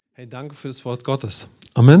Hey, danke für das Wort Gottes.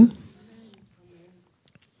 Amen.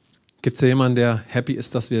 Gibt es hier jemanden, der happy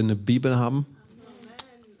ist, dass wir eine Bibel haben?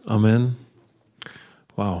 Amen.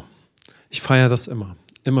 Wow. Ich feiere das immer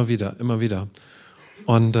wieder.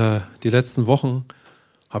 Und die letzten Wochen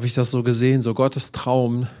habe ich das so gesehen, so Gottes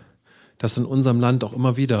Traum, dass in unserem Land auch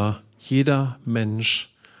immer wieder jeder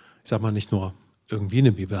Mensch, ich sag mal nicht nur irgendwie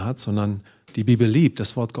eine Bibel hat, sondern die Bibel liebt,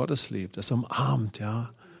 das Wort Gottes liebt, es umarmt,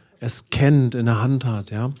 ja, es kennt, in der Hand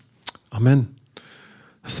hat, ja. Amen.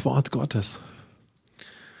 Das Wort Gottes.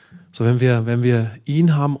 So, wenn wir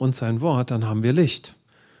ihn haben und sein Wort, dann haben wir Licht.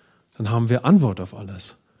 Dann haben wir Antwort auf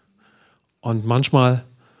alles. Und manchmal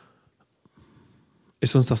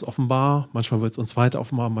ist uns das offenbar, manchmal wird es uns weiter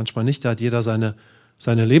offenbar, manchmal nicht. Da hat jeder seine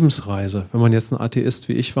Lebensreise. Wenn man jetzt ein Atheist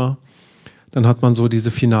wie ich war, dann hat man so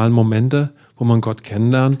diese finalen Momente, wo man Gott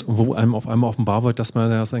kennenlernt und wo einem auf einmal offenbar wird, dass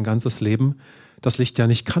man ja sein ganzes Leben das Licht ja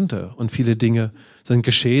nicht kannte. Und viele Dinge sind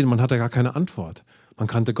geschehen, man hatte gar keine Antwort. Man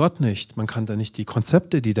kannte Gott nicht, man kannte nicht die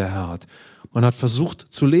Konzepte, die der Herr hat. Man hat versucht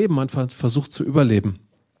zu leben, man hat versucht zu überleben.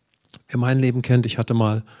 Wer mein Leben kennt, ich hatte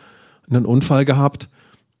mal einen Unfall gehabt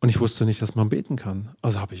und ich wusste nicht, dass man beten kann.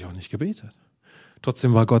 Also habe ich auch nicht gebetet.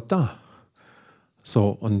 Trotzdem war Gott da. So,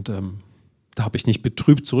 und da habe ich nicht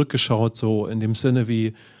betrübt zurückgeschaut, so in dem Sinne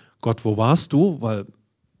wie, Gott, wo warst du? Weil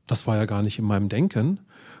das war ja gar nicht in meinem Denken.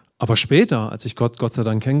 Aber später, als ich Gott sei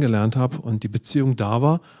Dank kennengelernt habe und die Beziehung da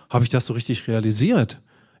war, habe ich das so richtig realisiert.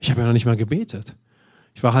 Ich habe ja noch nicht mal gebetet.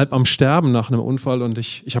 Ich war halb am Sterben nach einem Unfall und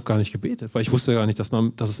ich habe gar nicht gebetet, weil ich wusste gar nicht, dass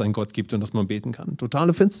es einen Gott gibt und dass man beten kann.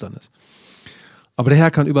 Totale Finsternis. Aber der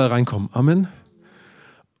Herr kann überall reinkommen. Amen.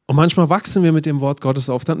 Und manchmal wachsen wir mit dem Wort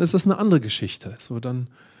Gottes auf, dann ist es eine andere Geschichte.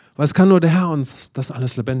 Weil es kann nur der Herr uns das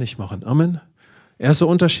alles lebendig machen. Amen. Er ist so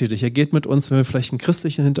unterschiedlich. Er geht mit uns, wenn wir vielleicht einen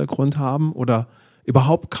christlichen Hintergrund haben oder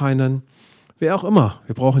überhaupt keinen. Wer auch immer.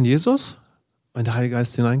 Wir brauchen Jesus. Wenn der Heilige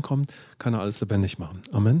Geist hineinkommt, kann er alles lebendig machen.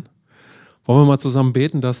 Amen. Wollen wir mal zusammen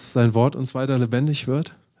beten, dass sein Wort uns weiter lebendig wird?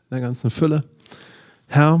 In der ganzen Fülle.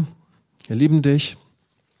 Herr, wir lieben dich.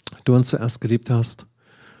 Du uns zuerst geliebt hast.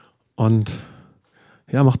 Und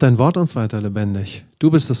ja, mach dein Wort uns weiter lebendig.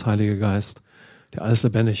 Du bist das Heilige Geist, der alles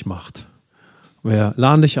lebendig macht. Wir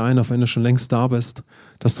laden dich ein, auch wenn du schon längst da bist,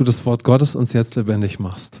 dass du das Wort Gottes uns jetzt lebendig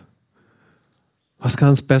machst. Was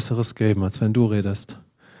kann es Besseres geben, als wenn du redest?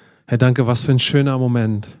 Herr, danke, was für ein schöner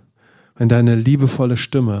Moment, wenn deine liebevolle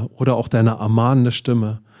Stimme oder auch deine ermahnende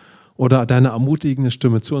Stimme oder deine ermutigende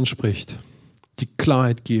Stimme zu uns spricht, die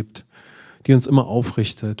Klarheit gibt, die uns immer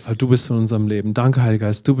aufrichtet, weil du bist in unserem Leben. Danke, Heiliger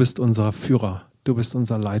Geist, du bist unser Führer, du bist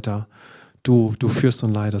unser Leiter, du führst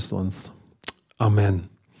und leitest uns. Amen.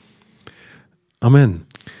 Amen.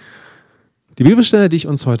 Die Bibelstelle, die ich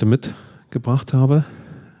uns heute mitgebracht habe,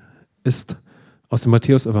 ist aus dem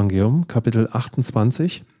Matthäus-Evangelium, Kapitel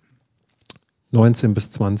 28, 19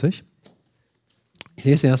 bis 20. Ich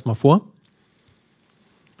lese erstmal vor.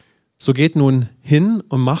 So geht nun hin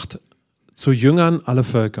und macht zu Jüngern alle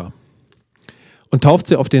Völker und tauft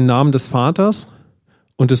sie auf den Namen des Vaters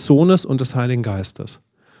und des Sohnes und des Heiligen Geistes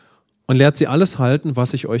und lehrt sie alles halten,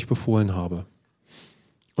 was ich euch befohlen habe.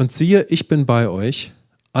 Und siehe, ich bin bei euch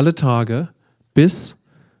alle Tage bis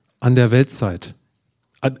an der Weltzeit.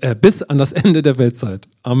 Bis an das Ende der Weltzeit.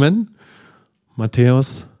 Amen.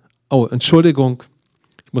 Matthäus. Oh, Entschuldigung,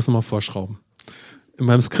 ich muss nochmal vorschrauben. In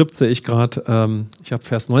meinem Skript sehe ich gerade, ich habe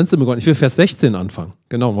Vers 19 begonnen. Ich will Vers 16 anfangen.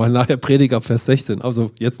 Genau, weil nachher predige ab Vers 16.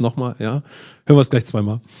 Also jetzt nochmal, ja. Hören wir es gleich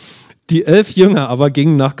zweimal. Die 11 Jünger aber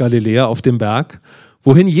gingen nach Galiläa auf den Berg,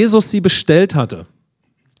 wohin Jesus sie bestellt hatte.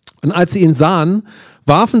 Und als sie ihn sahen,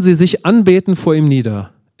 warfen sie sich anbetend vor ihm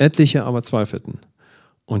nieder. Etliche aber zweifelten.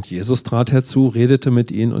 Und Jesus trat herzu, redete mit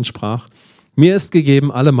ihnen und sprach: Mir ist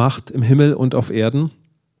gegeben alle Macht im Himmel und auf Erden.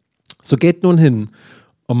 So geht nun hin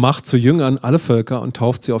und macht zu Jüngern alle Völker und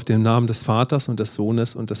tauft sie auf den Namen des Vaters und des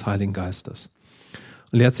Sohnes und des Heiligen Geistes.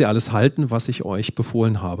 Und lehrt sie alles halten, was ich euch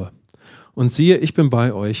befohlen habe. Und siehe, ich bin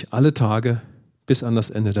bei euch alle Tage bis an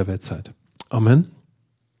das Ende der Weltzeit. Amen.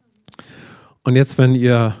 Und jetzt, wenn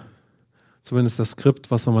ihr zumindest das Skript,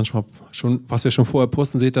 was wir schon vorher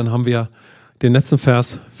posten seht, dann haben wir den letzten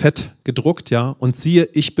Vers fett gedruckt, ja. Und siehe,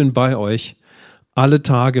 ich bin bei euch alle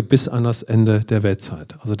Tage bis an das Ende der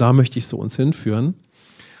Weltzeit. Also da möchte ich so uns hinführen.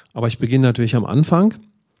 Aber ich beginne natürlich am Anfang.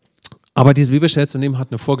 Aber diese Bibelstelle zu nehmen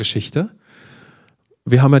hat eine Vorgeschichte.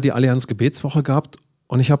 Wir haben ja die Allianz Gebetswoche gehabt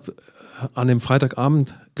und ich habe an dem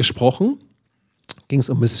Freitagabend gesprochen. Ging es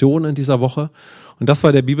um Mission in dieser Woche. Und das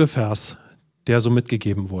war der Bibelvers, der so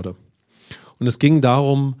mitgegeben wurde. Und es ging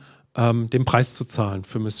darum, den Preis zu zahlen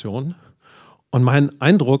für Mission. Und mein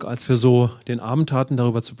Eindruck, als wir so den Abend hatten,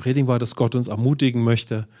 darüber zu predigen, war, dass Gott uns ermutigen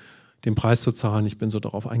möchte, den Preis zu zahlen. Ich bin so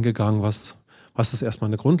darauf eingegangen, was Was ist erstmal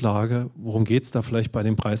eine Grundlage? Worum geht es da vielleicht bei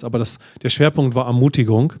dem Preis? Aber der Schwerpunkt war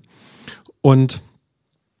Ermutigung. Und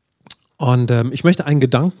ich möchte einen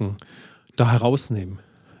Gedanken da herausnehmen,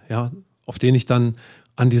 ja, auf den ich dann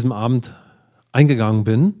an diesem Abend eingegangen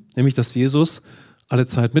bin, nämlich, dass Jesus alle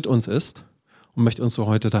Zeit mit uns ist und möchte uns so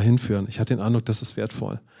heute dahin führen. Ich hatte den Eindruck, das ist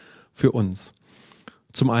wertvoll für uns.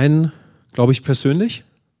 Zum einen glaube ich persönlich,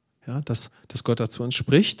 ja, dass Gott dazu uns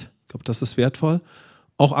spricht. Ich glaube, das ist wertvoll.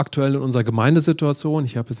 Auch aktuell in unserer Gemeindesituation.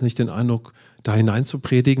 Ich habe jetzt nicht den Eindruck, da hinein zu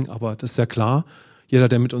predigen, aber das ist ja klar. Jeder,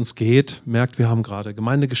 der mit uns geht, merkt, wir haben gerade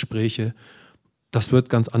Gemeindegespräche. Das wird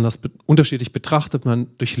ganz anders, unterschiedlich betrachtet. Man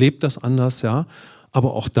durchlebt das anders, ja.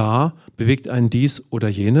 Aber auch da bewegt einen dies oder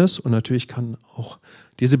jenes. Und natürlich kann auch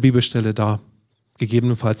diese Bibelstelle da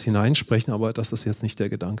gegebenenfalls hineinsprechen, aber das ist jetzt nicht der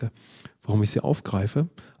Gedanke, warum ich sie aufgreife.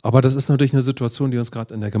 Aber das ist natürlich eine Situation, die uns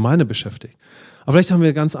gerade in der Gemeinde beschäftigt. Aber vielleicht haben wir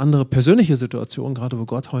eine ganz andere persönliche Situation, gerade wo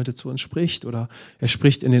Gott heute zu uns spricht oder er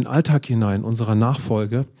spricht in den Alltag hinein unserer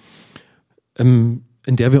Nachfolge, in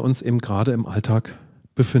der wir uns eben gerade im Alltag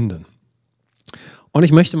befinden. Und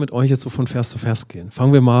ich möchte mit euch jetzt so von Vers zu Vers gehen.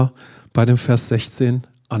 Fangen wir mal bei dem Vers 16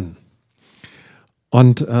 an.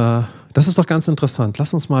 Und das ist doch ganz interessant.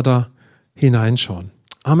 Lass uns mal da hineinschauen.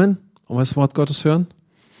 Amen. Wollen wir das Wort Gottes hören?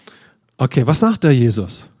 Okay, was sagt der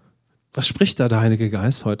Jesus? Was spricht da der Heilige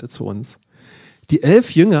Geist heute zu uns? Die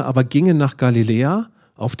 11 Jünger aber gingen nach Galiläa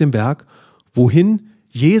auf den Berg, wohin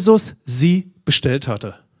Jesus sie bestellt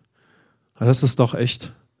hatte. Das ist doch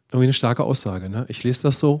echt irgendwie eine starke Aussage. Ne? Ich lese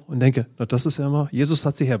das so und denke, na, das ist ja immer, Jesus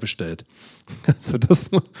hat sie herbestellt. Also das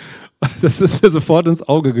ist mir sofort ins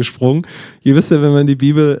Auge gesprungen. Ihr wisst ja, wenn man die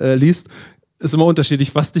Bibel liest, ist immer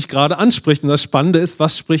unterschiedlich, was dich gerade anspricht. Und das Spannende ist,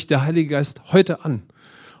 was spricht der Heilige Geist heute an?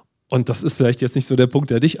 Und das ist vielleicht jetzt nicht so der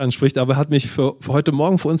Punkt, der dich anspricht, aber hat mich für heute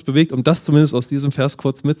Morgen für uns bewegt, um das zumindest aus diesem Vers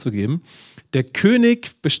kurz mitzugeben. Der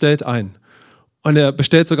König bestellt ein. Und er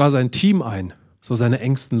bestellt sogar sein Team ein, so seine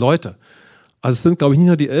engsten Leute. Also es sind, glaube ich, nicht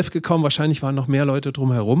nur die 11 gekommen, wahrscheinlich waren noch mehr Leute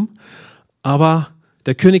drumherum. Aber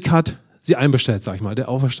der König hat sie einbestellt, sag ich mal, der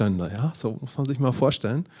Auferstandene. Ja? So muss man sich mal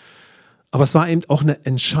vorstellen. Aber es war eben auch eine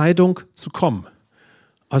Entscheidung zu kommen.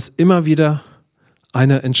 Es ist immer wieder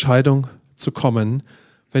eine Entscheidung zu kommen,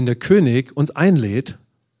 wenn der König uns einlädt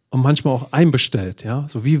und manchmal auch einbestellt. Ja?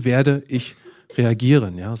 So wie werde ich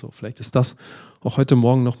reagieren? Ja? So, vielleicht ist das auch heute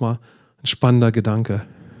Morgen nochmal ein spannender Gedanke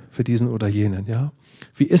für diesen oder jenen. Ja?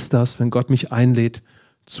 Wie ist das, wenn Gott mich einlädt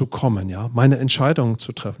zu kommen? Ja? Meine Entscheidungen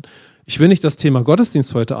zu treffen. Ich will nicht das Thema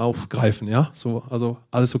Gottesdienst heute aufgreifen. Ja? So, also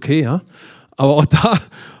alles okay, ja. Aber auch da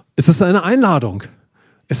ist es eine Einladung.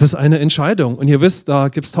 Es ist eine Entscheidung. Und ihr wisst, da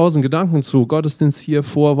gibt es 1000 Gedanken zu. Gottesdienst hier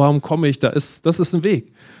vor, warum komme ich? Das ist ein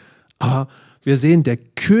Weg. Aber wir sehen, der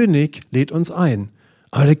König lädt uns ein.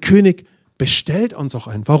 Aber der König bestellt uns auch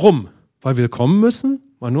ein. Warum? Weil wir kommen müssen?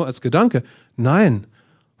 Mal nur als Gedanke. Nein,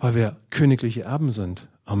 weil wir königliche Erben sind.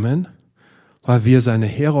 Amen. Weil wir seine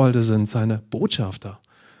Herolde sind, seine Botschafter.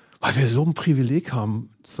 Weil wir so ein Privileg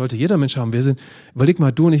haben. Das sollte jeder Mensch haben. Überleg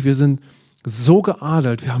mal, du und ich, wir sind so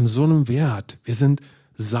geadelt, wir haben so einen Wert. Wir sind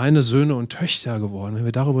seine Söhne und Töchter geworden, wenn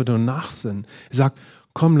wir darüber nur nachsinnen. Er sagt,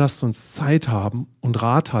 komm, lasst uns Zeit haben und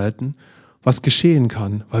Rat halten, was geschehen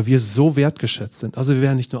kann, weil wir so wertgeschätzt sind. Also wir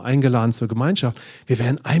werden nicht nur eingeladen zur Gemeinschaft, wir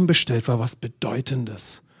werden einbestellt, weil was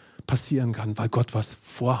Bedeutendes passieren kann, weil Gott was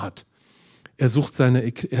vorhat. Er ruft seine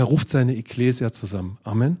Ekklesia zusammen.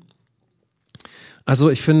 Amen. Also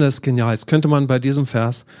ich finde es genial. Jetzt könnte man bei diesem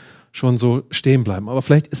Vers schon so stehen bleiben. Aber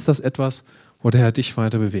vielleicht ist das etwas, wo der Herr dich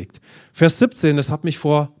weiter bewegt. Vers 17, das hat mich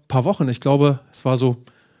vor ein paar Wochen, ich glaube, es war so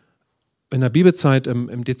in der Bibelzeit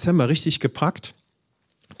im Dezember richtig gepackt.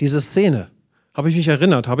 Diese Szene, habe ich mich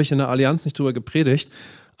erinnert, habe ich in der Allianz nicht drüber gepredigt,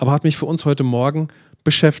 aber hat mich für uns heute Morgen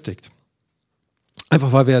beschäftigt.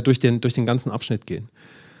 Einfach weil wir durch den ganzen Abschnitt gehen.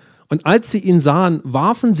 Und als sie ihn sahen,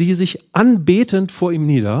 warfen sie sich anbetend vor ihm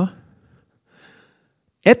nieder.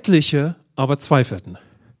 Etliche aber zweifelten.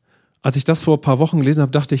 Als ich das vor ein paar Wochen gelesen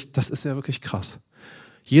habe, dachte ich, das ist ja wirklich krass.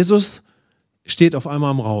 Jesus steht auf einmal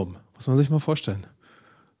im Raum. Muss man sich mal vorstellen.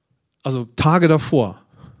 Also Tage davor.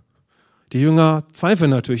 Die Jünger zweifeln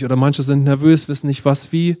natürlich oder manche sind nervös, wissen nicht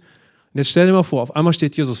was, wie. Und jetzt stell dir mal vor, auf einmal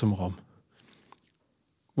steht Jesus im Raum.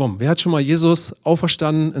 Wer hat schon mal Jesus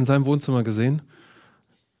auferstanden in seinem Wohnzimmer gesehen?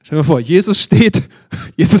 Stell dir mal vor, Jesus steht,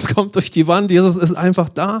 Jesus kommt durch die Wand, Jesus ist einfach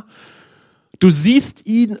da. Du siehst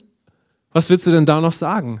ihn. Was willst du denn da noch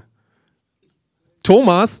sagen?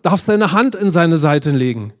 Thomas darf seine Hand in seine Seite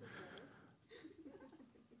legen.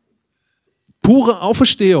 Pure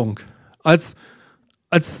Auferstehung. Als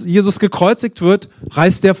Jesus gekreuzigt wird,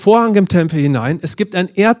 reißt der Vorhang im Tempel hinein. Es gibt ein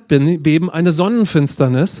Erdbeben, eine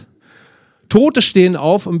Sonnenfinsternis. Tote stehen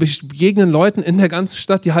auf und begegnen Leuten in der ganzen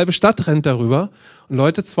Stadt. Die halbe Stadt rennt darüber und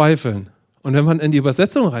Leute zweifeln. Und wenn man in die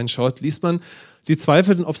Übersetzung reinschaut, liest man, sie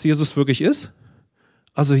zweifeln, ob es Jesus wirklich ist.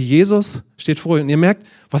 Also Jesus steht vor ihnen. Und ihr merkt,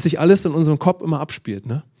 was sich alles in unserem Kopf immer abspielt.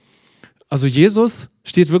 Ne? Also Jesus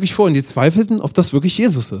steht wirklich vor ihnen. Die zweifelten, ob das wirklich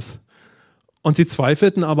Jesus ist. Und sie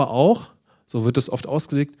zweifelten aber auch, so wird es oft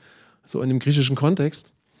ausgelegt, so in dem griechischen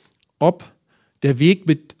Kontext, ob der Weg,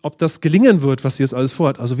 ob das gelingen wird, was Jesus alles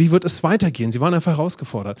vorhat. Also wie wird es weitergehen? Sie waren einfach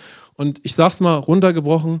herausgefordert. Und ich sage es mal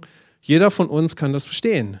runtergebrochen, jeder von uns kann das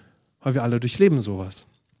verstehen, weil wir alle durchleben sowas.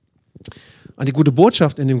 Und die gute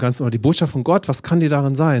Botschaft in dem Ganzen, oder die Botschaft von Gott, was kann die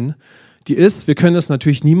darin sein? Die ist, wir können es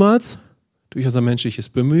natürlich niemals durch unser menschliches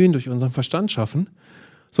Bemühen, durch unseren Verstand schaffen,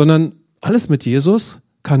 sondern alles mit Jesus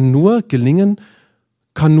kann nur gelingen,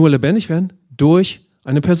 kann nur lebendig werden durch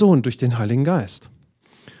eine Person, durch den Heiligen Geist.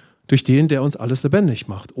 Durch den, der uns alles lebendig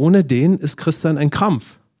macht. Ohne den ist Christsein ein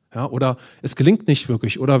Krampf. Ja, oder es gelingt nicht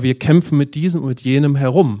wirklich. Oder wir kämpfen mit diesem und mit jenem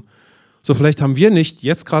herum. So, vielleicht haben wir nicht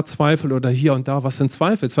jetzt gerade Zweifel oder hier und da. Was sind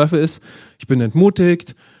Zweifel? Zweifel ist, ich bin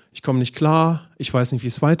entmutigt, ich komme nicht klar, ich weiß nicht, wie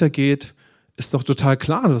es weitergeht. Ist doch total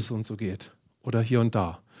klar, dass es uns so geht. Oder hier und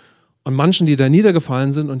da. Und manchen, die da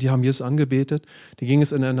niedergefallen sind und die haben Jesus angebetet, die ging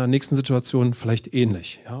es in einer nächsten Situation vielleicht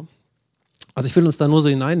ähnlich. Ja? Also ich will uns da nur so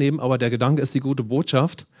hineinnehmen, aber der Gedanke ist die gute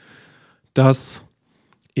Botschaft, dass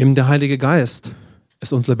eben der Heilige Geist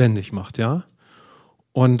es uns lebendig macht, ja.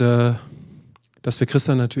 Und dass wir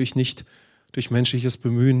Christen natürlich nicht durch menschliches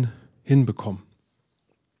Bemühen hinbekommen.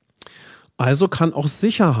 Also kann auch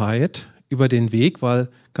Sicherheit über den Weg, weil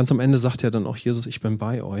ganz am Ende sagt ja dann auch Jesus, ich bin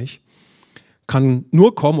bei euch, kann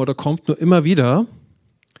nur kommen oder kommt nur immer wieder,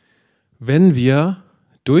 wenn wir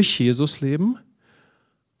durch Jesus leben,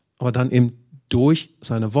 aber dann eben durch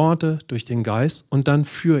seine Worte, durch den Geist und dann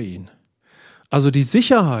für ihn. Also die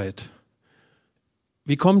Sicherheit,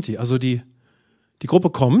 wie kommt die? Also die Gruppe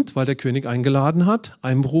kommt, weil der König eingeladen hat,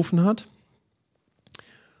 einberufen hat.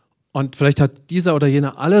 Und vielleicht hat dieser oder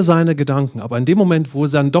jener alle seine Gedanken. Aber in dem Moment, wo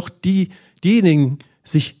dann doch diejenigen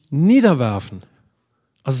sich niederwerfen,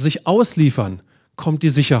 also sich ausliefern, kommt die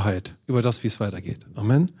Sicherheit über das, wie es weitergeht.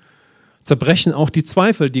 Amen. Zerbrechen auch die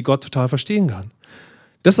Zweifel, die Gott total verstehen kann.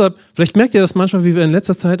 Deshalb, vielleicht merkt ihr das manchmal, wie wir in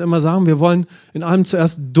letzter Zeit immer sagen, wir wollen in allem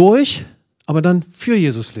zuerst durch, aber dann für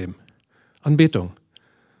Jesus leben. Anbetung.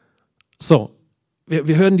 So,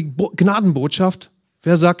 wir hören die Gnadenbotschaft.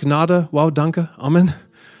 Wer sagt Gnade? Wow, danke, Amen.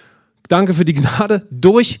 Danke für die Gnade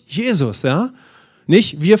durch Jesus. Ja?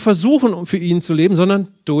 Nicht wir versuchen, für ihn zu leben, sondern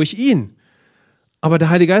durch ihn. Aber der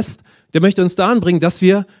Heilige Geist, der möchte uns daran bringen, dass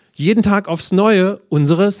wir jeden Tag aufs Neue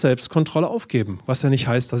unsere Selbstkontrolle aufgeben. Was ja nicht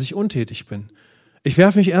heißt, dass ich untätig bin. Ich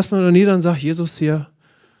werfe mich erstmal nur nieder und sage, Jesus hier,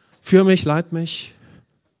 führ mich, leit mich,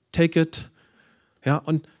 take it. Ja,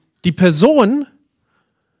 und die Person,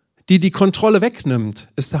 die die Kontrolle wegnimmt,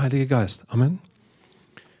 ist der Heilige Geist. Amen.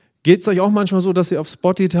 Geht es euch auch manchmal so, dass ihr auf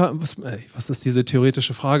Spotify, was ist diese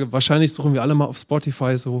theoretische Frage? Wahrscheinlich suchen wir alle mal auf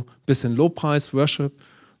Spotify so ein bisschen Lobpreis, Worship,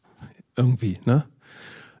 irgendwie, ne?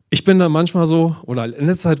 Ich bin da manchmal so, oder in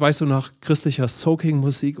letzter Zeit war ich so nach christlicher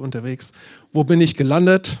Soaking-Musik unterwegs. Wo bin ich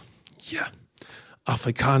gelandet? Ja,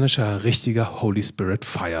 afrikanischer, richtiger Holy Spirit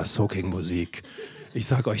Fire Soaking-Musik. Ich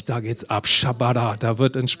sage euch, da geht's ab, Shabada, da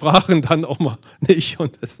wird in Sprachen dann auch mal nicht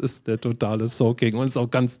und es ist der totale Soaking und es ist auch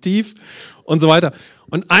ganz tief und so weiter.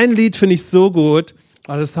 Und ein Lied finde ich so gut,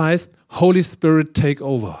 weil es heißt Holy Spirit Take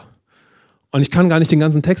Over. Und ich kann gar nicht den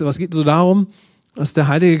ganzen Text, aber es geht so darum, dass der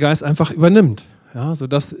Heilige Geist einfach übernimmt. Ja,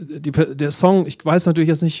 sodass der Song, ich weiß natürlich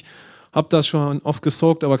jetzt nicht, habe das schon oft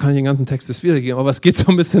gesaugt, aber kann ich den ganzen Text jetzt wiedergeben. Aber es geht so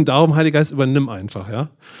ein bisschen darum, Heiliger Geist, übernimm einfach. Ja?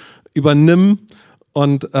 Übernimm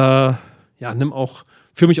und ja, nimm auch,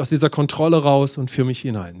 führ mich aus dieser Kontrolle raus und führ mich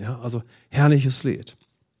hinein. Ja? Also herrliches Lied.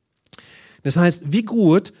 Das heißt, wie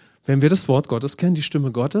gut, wenn wir das Wort Gottes kennen, die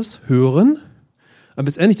Stimme Gottes hören, aber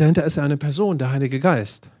letztendlich dahinter ist ja eine Person, der Heilige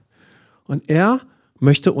Geist. Und er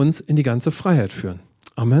möchte uns in die ganze Freiheit führen.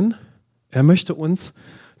 Amen. Er möchte uns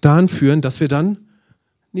dahin führen, dass wir dann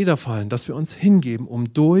niederfallen, dass wir uns hingeben, um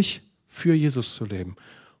für Jesus zu leben.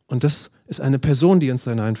 Und das ist eine Person, die uns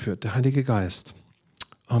da hineinführt, der Heilige Geist.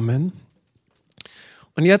 Amen.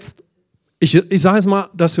 Und jetzt, ich sage jetzt mal,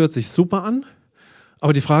 das hört sich super an,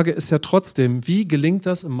 aber die Frage ist ja trotzdem, wie gelingt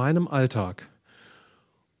das in meinem Alltag?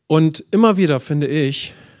 Und immer wieder, finde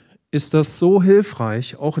ich, ist das so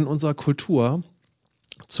hilfreich, auch in unserer Kultur,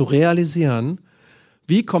 zu realisieren,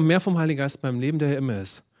 wie kommt mehr vom Heiligen Geist beim Leben, der hier immer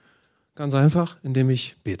ist? Ganz einfach, indem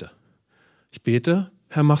ich bete. Ich bete,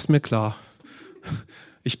 Herr, mach's mir klar.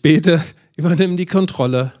 Ich bete, übernimm die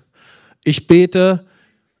Kontrolle. Ich bete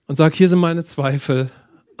und sage, hier sind meine Zweifel.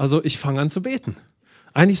 Also ich fange an zu beten.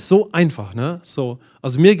 Eigentlich so einfach, ne? So,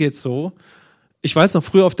 also mir geht's so, Ich weiß noch,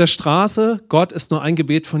 früher auf der Straße, Gott ist nur ein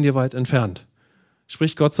Gebet von dir weit entfernt.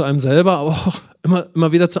 Spricht Gott zu einem selber, aber auch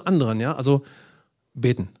immer wieder zu anderen, ja. Also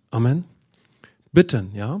beten, Amen.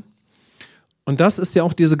 Bitten, ja. Und das ist ja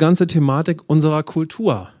auch diese ganze Thematik unserer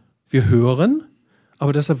Kultur. Wir hören,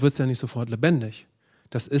 aber deshalb wird es ja nicht sofort lebendig.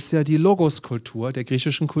 Das ist ja die Logos-Kultur der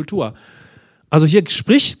griechischen Kultur. Also hier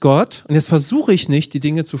spricht Gott, und jetzt versuche ich nicht, die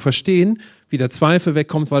Dinge zu verstehen, wie der Zweifel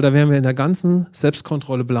wegkommt, weil da wären wir in der ganzen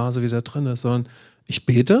Selbstkontrolleblase wieder drin, sondern ich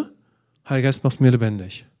bete, Heiliger Geist, mach's mir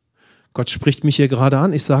lebendig. Gott spricht mich hier gerade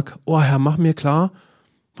an, ich sage, oh Herr, mach mir klar,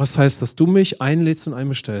 was heißt, dass du mich einlädst und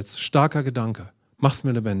einbestellst. Starker Gedanke, mach's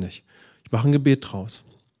mir lebendig. Ich mache ein Gebet draus.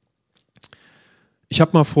 Ich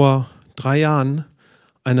habe mal vor 3 Jahren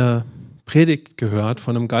eine Predigt gehört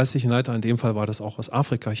von einem geistlichen Leiter, in dem Fall war das auch aus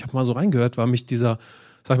Afrika. Ich habe mal so reingehört, weil mich dieser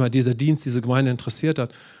Dienst, diese Gemeinde interessiert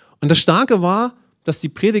hat. Und das Starke war, dass die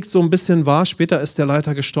Predigt so ein bisschen war, später ist der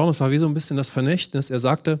Leiter gestorben, es war wie so ein bisschen das Vermächtnis. Er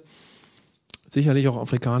sagte, sicherlich auch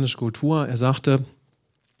afrikanische Kultur, er sagte,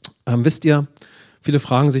 wisst ihr, viele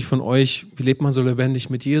fragen sich von euch, wie lebt man so lebendig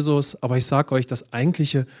mit Jesus? Aber ich sage euch, das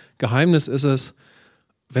eigentliche Geheimnis ist es,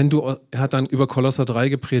 er hat dann über Kolosser 3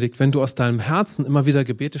 gepredigt, wenn du aus deinem Herzen immer wieder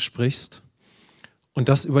Gebete sprichst und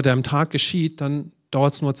das über deinem Tag geschieht, dann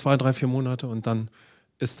dauert es nur 2, 3, 4 Monate und dann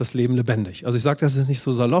ist das Leben lebendig. Also ich sage das jetzt nicht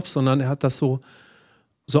so salopp, sondern er hat das so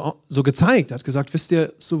gezeigt. Er hat gesagt, wisst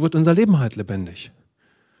ihr, so wird unser Leben halt lebendig.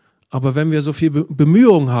 Aber wenn wir so viel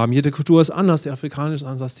Bemühungen haben, jede Kultur ist anders, die afrikanische ist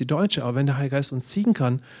anders als die deutsche, aber wenn der Heilige Geist uns ziehen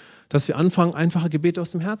kann, dass wir anfangen, einfache Gebete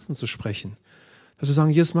aus dem Herzen zu sprechen. Dass wir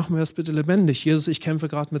sagen, Jesus, mach mir das bitte lebendig. Jesus, ich kämpfe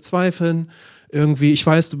gerade mit Zweifeln. Irgendwie, ich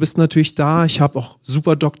weiß, du bist natürlich da. Ich habe auch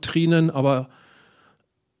super Doktrinen, aber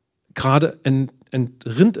gerade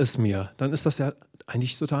entrinnt es mir. Dann ist das ja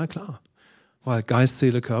eigentlich total klar. Weil Geist,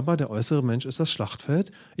 Seele, Körper, der äußere Mensch ist das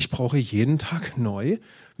Schlachtfeld. Ich brauche jeden Tag neu,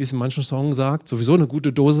 wie es in manchen Songs sagt, sowieso eine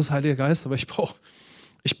gute Dosis Heiliger Geist, aber ich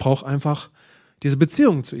brauche einfach diese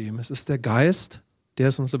Beziehung zu ihm. Es ist der Geist, der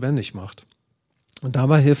es uns lebendig macht. Und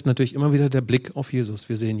dabei hilft natürlich immer wieder der Blick auf Jesus.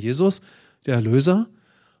 Wir sehen Jesus, der Erlöser,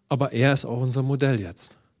 aber er ist auch unser Modell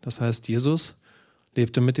jetzt. Das heißt, Jesus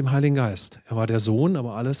lebte mit dem Heiligen Geist. Er war der Sohn,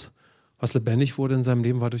 aber alles, was lebendig wurde in seinem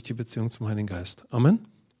Leben, war durch die Beziehung zum Heiligen Geist. Amen.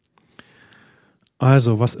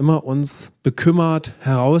 Also, was immer uns bekümmert,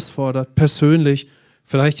 herausfordert, persönlich,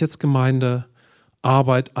 vielleicht jetzt Gemeinde,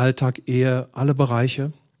 Arbeit, Alltag, Ehe, alle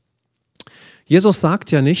Bereiche. Jesus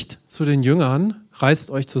sagt ja nicht zu den Jüngern,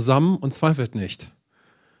 reißt euch zusammen und zweifelt nicht.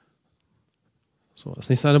 So, das ist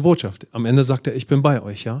nicht seine Botschaft. Am Ende sagt er, ich bin bei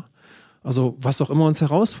euch, ja. Also, was auch immer uns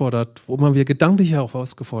herausfordert, wo immer wir gedanklich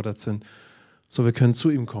herausgefordert sind, so wir können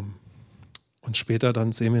zu ihm kommen. Und später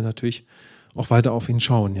dann sehen wir natürlich auch weiter auf ihn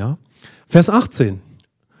schauen, ja. Vers 18.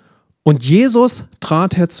 Und Jesus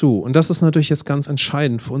trat herzu. Und das ist natürlich jetzt ganz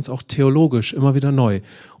entscheidend für uns auch theologisch immer wieder neu.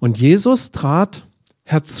 Und Jesus trat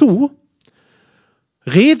herzu,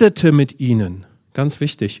 redete mit ihnen, ganz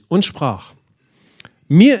wichtig, und sprach,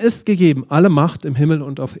 mir ist gegeben alle Macht im Himmel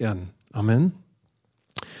und auf Erden. Amen.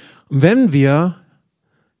 Und wenn wir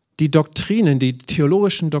die Doktrinen, die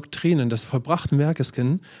theologischen Doktrinen des vollbrachten Werkes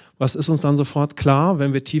kennen, was ist uns dann sofort klar,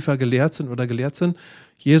 wenn wir tiefer gelehrt sind oder gelehrt sind?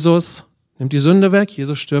 Jesus nimmt die Sünde weg,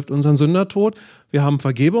 Jesus stirbt unseren Sündertod, wir haben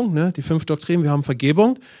Vergebung, ne? Die 5 Doktrinen, wir haben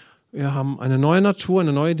Vergebung, wir haben eine neue Natur,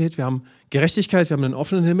 eine neue Identität, wir haben Gerechtigkeit, wir haben einen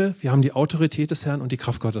offenen Himmel, wir haben die Autorität des Herrn und die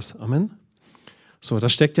Kraft Gottes. Amen. So,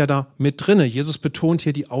 das steckt ja da mit drinne. Jesus betont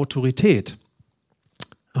hier die Autorität.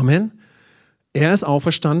 Amen. Er ist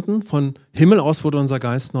auferstanden, von Himmel aus wurde unser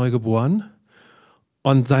Geist neu geboren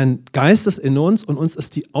und sein Geist ist in uns und uns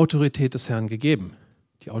ist die Autorität des Herrn gegeben.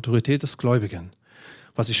 Die Autorität des Gläubigen.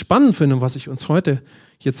 Was ich spannend finde und was ich uns heute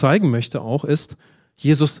hier zeigen möchte auch ist,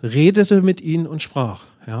 Jesus redete mit ihnen und sprach.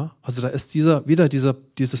 Ja? Also da ist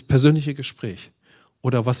dieses persönliche Gespräch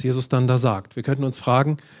oder was Jesus dann da sagt. Wir könnten uns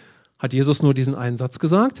fragen, hat Jesus nur diesen einen Satz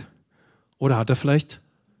gesagt oder hat er vielleicht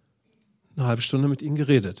eine halbe Stunde mit ihnen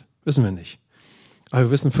geredet? Wissen wir nicht. Aber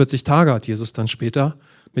wir wissen, 40 Tage hat Jesus dann später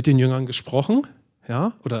mit den Jüngern gesprochen.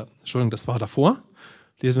 Ja? Oder, Entschuldigung, das war davor.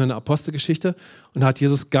 Lesen wir in der Apostelgeschichte. Und da hat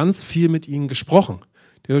Jesus ganz viel mit ihnen gesprochen.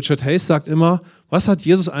 Der Richard Hayes sagt immer, was hat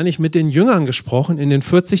Jesus eigentlich mit den Jüngern gesprochen in den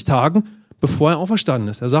 40 Tagen, bevor er auferstanden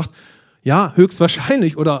ist? Er sagt, ja,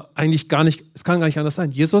 höchstwahrscheinlich oder eigentlich gar nicht, es kann gar nicht anders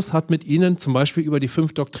sein. Jesus hat mit ihnen zum Beispiel über die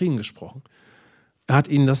 5 Doktrinen gesprochen. Er hat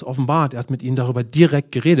ihnen das offenbart, er hat mit ihnen darüber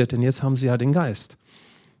direkt geredet, denn jetzt haben sie ja den Geist.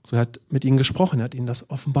 So, er hat mit ihnen gesprochen, er hat ihnen das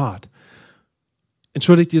offenbart.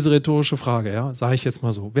 Entschuldigt diese rhetorische Frage, ja, sage ich jetzt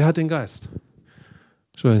mal so. Wer hat den Geist?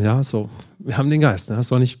 Entschuldigung, ja, so, wir haben den Geist. Ne? Das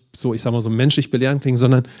soll nicht so, ich sage mal so menschlich belehrend klingen,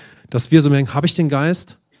 sondern dass wir so merken, habe ich den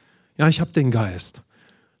Geist? Ja, ich habe den Geist.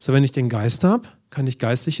 So, wenn ich den Geist habe, kann ich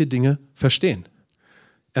geistliche Dinge verstehen.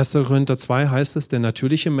 1. Korinther 2 heißt es, der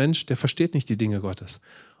natürliche Mensch, der versteht nicht die Dinge Gottes.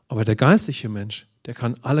 Aber der geistliche Mensch, der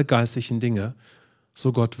kann alle geistlichen Dinge,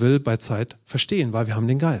 so Gott will, bei Zeit verstehen, weil wir haben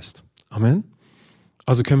den Geist. Amen.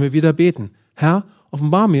 Also können wir wieder beten. Herr,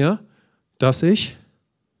 offenbar mir, dass ich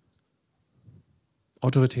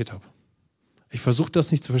Autorität habe. Ich versuche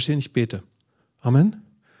das nicht zu verstehen, ich bete. Amen.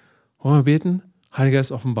 Wollen wir beten? Heiliger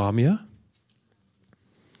Geist, offenbar mir,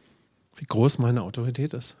 wie groß meine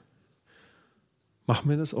Autorität ist. Mach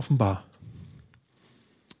mir das offenbar.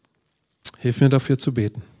 Hilf mir dafür zu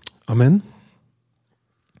beten. Amen.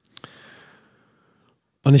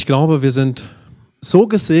 Und ich glaube, wir sind so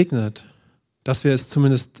gesegnet, dass wir es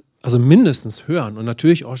zumindest, also mindestens hören und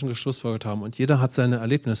natürlich auch schon geschlussfolgert haben. Und jeder hat seine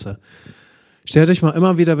Erlebnisse. Stellt euch mal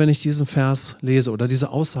immer wieder, wenn ich diesen Vers lese oder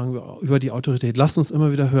diese Aussagen über die Autorität, lasst uns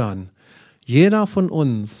immer wieder hören. Jeder von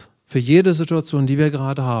uns, für jede Situation, die wir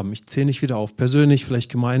gerade haben, ich zähle nicht wieder auf, persönlich,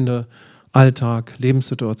 vielleicht Gemeinde, Alltag,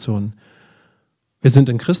 Lebenssituation. Wir sind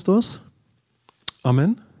in Christus.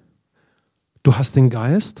 Amen. Du hast den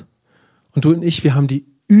Geist und du und ich, wir haben die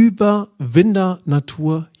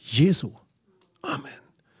Überwinder-Natur Jesu. Amen.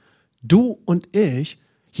 Du und ich,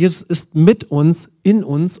 Jesus ist mit uns, in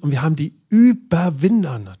uns und wir haben die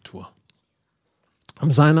Überwinder-Natur.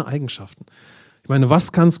 Haben seine Eigenschaften. Ich meine,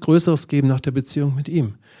 was kann es Größeres geben nach der Beziehung mit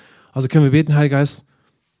ihm? Also können wir beten, Heiliger Geist,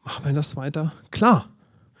 machen wir das weiter? Klar.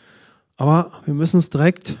 Aber wir müssen es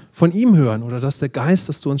direkt von ihm hören oder dass der Geist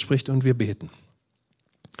das zu uns spricht und wir beten.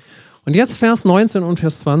 Und jetzt Vers 19 und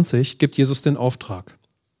Vers 20 gibt Jesus den Auftrag.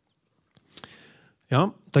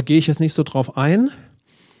 Ja, da gehe ich jetzt nicht so drauf ein.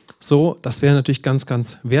 So, das wäre natürlich ganz,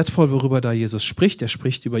 ganz wertvoll, worüber da Jesus spricht. Er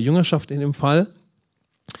spricht über Jüngerschaft in dem Fall.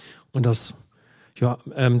 Und das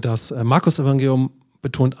Markus-Evangelium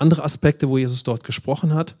betont andere Aspekte, wo Jesus dort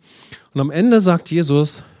gesprochen hat. Und am Ende sagt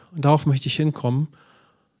Jesus, und darauf möchte ich hinkommen,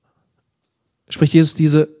 spricht Jesus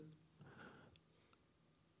diese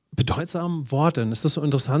bedeutsamen Worte. Und es ist so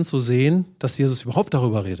interessant zu sehen, dass Jesus überhaupt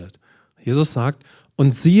darüber redet. Jesus sagt,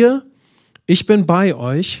 und siehe, ich bin bei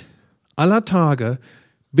euch aller Tage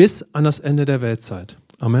bis an das Ende der Weltzeit.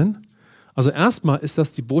 Amen. Also erstmal ist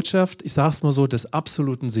das die Botschaft, ich sage es mal so, des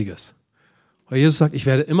absoluten Sieges. Weil Jesus sagt, ich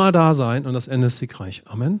werde immer da sein und das Ende ist siegreich.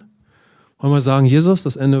 Amen. Wollen wir sagen, Jesus,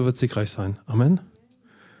 das Ende wird siegreich sein. Amen.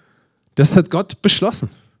 Das hat Gott beschlossen.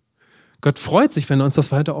 Gott freut sich, wenn er uns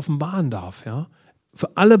das weiter offenbaren darf. Ja?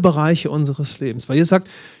 Für alle Bereiche unseres Lebens. Weil Jesus sagt,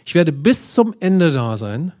 ich werde bis zum Ende da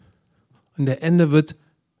sein und das Ende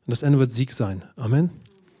wird Sieg sein. Amen.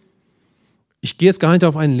 Ich gehe jetzt gar nicht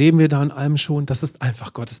darauf ein, leben wir da in allem schon. Das ist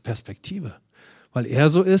einfach Gottes Perspektive. Weil er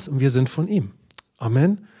so ist und wir sind von ihm.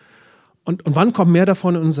 Amen. Und wann kommt mehr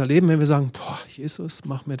davon in unser Leben, wenn wir sagen, boah, Jesus,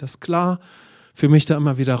 mach mir das klar, führ mich da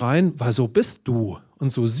immer wieder rein, weil so bist du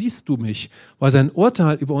und so siehst du mich, weil sein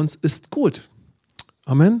Urteil über uns ist gut.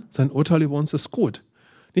 Amen. Sein Urteil über uns ist gut.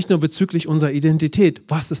 Nicht nur bezüglich unserer Identität,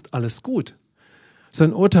 was ist alles gut.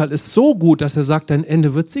 Sein Urteil ist so gut, dass er sagt, dein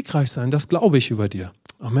Ende wird siegreich sein. Das glaube ich über dir.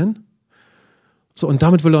 Amen. So, und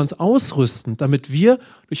damit will er uns ausrüsten, damit wir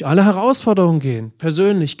durch alle Herausforderungen gehen,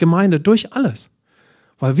 persönlich, Gemeinde, durch alles.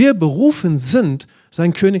 Weil wir berufen sind,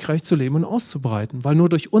 sein Königreich zu leben und auszubreiten. Weil nur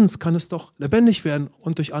durch uns kann es doch lebendig werden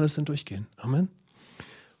und durch alles hindurchgehen. Amen.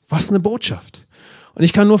 Was eine Botschaft. Und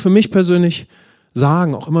ich kann nur für mich persönlich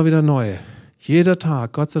sagen, auch immer wieder neu, jeder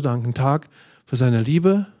Tag, Gott sei Dank, ein Tag für seine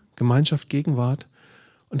Liebe, Gemeinschaft, Gegenwart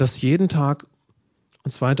und dass jeden Tag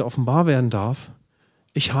uns weiter offenbar werden darf,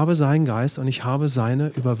 ich habe seinen Geist und ich habe seine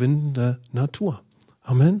überwindende Natur.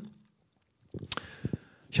 Amen.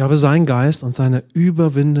 Ich habe seinen Geist und seine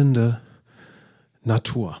überwindende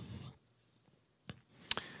Natur.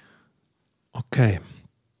 Okay.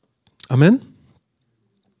 Amen.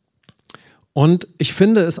 Und ich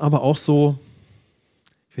finde es aber auch so,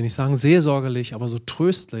 ich will nicht sagen seelsorgerlich, aber so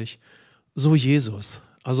tröstlich, so Jesus.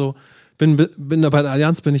 Also bin da bei der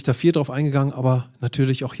Allianz bin ich da viel drauf eingegangen, aber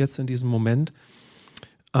natürlich auch jetzt in diesem Moment,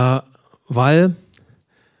 weil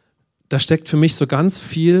da steckt für mich so ganz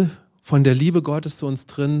viel von der Liebe Gottes zu uns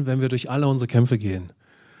drin, wenn wir durch alle unsere Kämpfe gehen.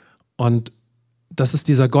 Und das ist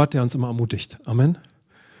dieser Gott, der uns immer ermutigt. Amen.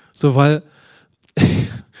 So, weil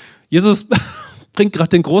Jesus bringt gerade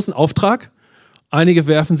den großen Auftrag. Einige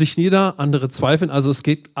werfen sich nieder, andere zweifeln. Also es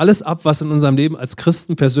geht alles ab, was in unserem Leben als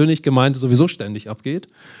Christen, persönlich, Gemeinde sowieso ständig abgeht.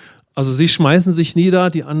 Also sie schmeißen sich nieder,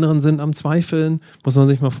 die anderen sind am Zweifeln. Muss man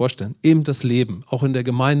sich mal vorstellen. Eben das Leben, auch in der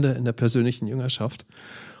Gemeinde, in der persönlichen Jüngerschaft.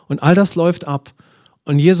 Und all das läuft ab.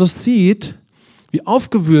 Und Jesus sieht, wie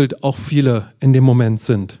aufgewühlt auch viele in dem Moment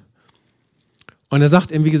sind. Und er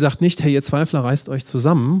sagt ihm, wie gesagt, nicht, hey, ihr Zweifler, reißt euch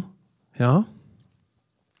zusammen. Ja?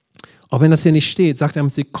 Auch wenn das hier nicht steht, sagt er ihm,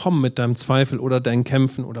 sie kommen mit deinem Zweifel oder deinen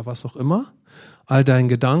Kämpfen oder was auch immer, all deinen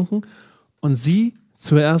Gedanken und sieh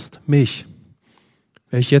zuerst mich,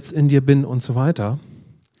 wer ich jetzt in dir bin und so weiter.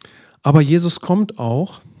 Aber Jesus kommt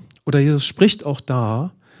auch, oder Jesus spricht auch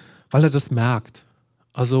da, weil er das merkt.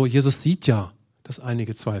 Also Jesus sieht ja, dass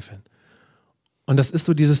einige zweifeln. Und das ist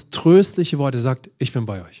so dieses tröstliche Wort, er sagt, ich bin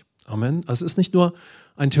bei euch. Amen. Also es ist nicht nur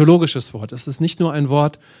ein theologisches Wort, es ist nicht nur ein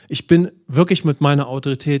Wort, ich bin wirklich mit meiner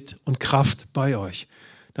Autorität und Kraft bei euch.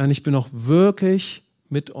 Nein, ich bin auch wirklich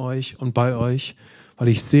mit euch und bei euch, weil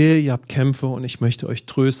ich sehe, ihr habt Kämpfe und ich möchte euch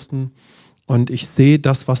trösten und ich sehe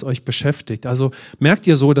das, was euch beschäftigt. Also merkt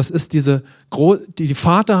ihr so, das ist die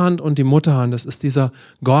Vaterhand und die Mutterhand, das ist dieser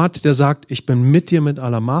Gott, der sagt, ich bin mit dir mit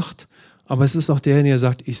aller Macht, aber es ist auch derjenige, der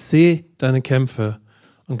sagt, ich sehe deine Kämpfe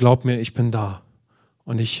und glaub mir, ich bin da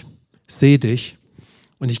und ich sehe dich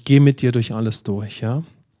und ich gehe mit dir durch alles durch. Ja?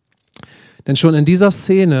 Denn schon in dieser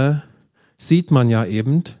Szene sieht man ja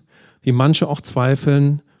eben, wie manche auch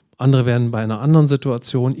zweifeln, andere werden bei einer anderen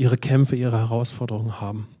Situation ihre Kämpfe, ihre Herausforderungen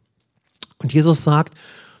haben. Und Jesus sagt,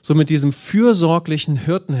 so mit diesem fürsorglichen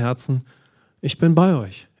Hirtenherzen, ich bin bei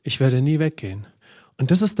euch, ich werde nie weggehen.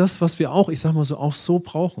 Und das ist das, was wir auch, ich sage mal so, auch so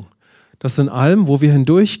brauchen. Das in allem, wo wir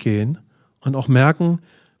hindurchgehen und auch merken,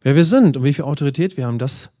 wer wir sind und wie viel Autorität wir haben,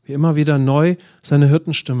 dass wir immer wieder neu seine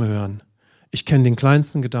Hirtenstimme hören. Ich kenne den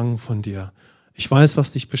kleinsten Gedanken von dir. Ich weiß,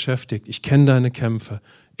 was dich beschäftigt. Ich kenne deine Kämpfe.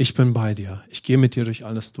 Ich bin bei dir. Ich gehe mit dir durch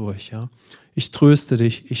alles durch. Ja? Ich tröste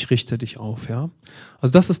dich. Ich richte dich auf. Ja?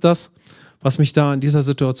 Also das ist das, was mich da in dieser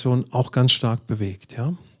Situation auch ganz stark bewegt.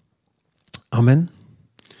 Ja? Amen.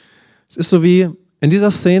 Es ist so wie in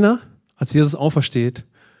dieser Szene, als Jesus aufersteht,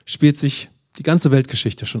 spielt sich die ganze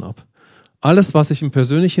Weltgeschichte schon ab. Alles, was sich im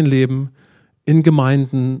persönlichen Leben, in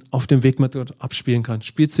Gemeinden, auf dem Weg mit Gott abspielen kann,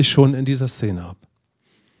 spielt sich schon in dieser Szene ab.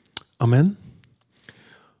 Amen.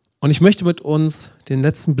 Und ich möchte mit uns den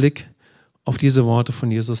letzten Blick auf diese Worte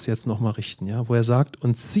von Jesus jetzt nochmal richten, ja, wo er sagt,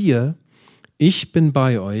 und siehe, ich bin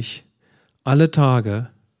bei euch alle Tage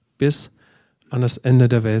bis an das Ende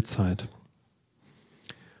der Weltzeit.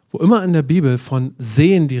 Wo immer in der Bibel von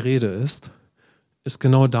Sehen die Rede ist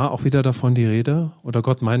genau da auch wieder davon die Rede, oder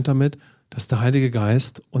Gott meint damit, dass der Heilige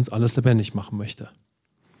Geist uns alles lebendig machen möchte.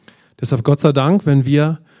 Deshalb Gott sei Dank, wenn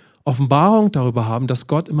wir Offenbarung darüber haben, dass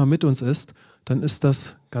Gott immer mit uns ist, dann ist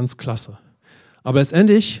das ganz klasse. Aber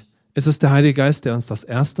letztendlich ist es der Heilige Geist, der uns das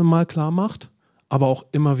erste Mal klar macht, aber auch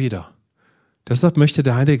immer wieder. Deshalb möchte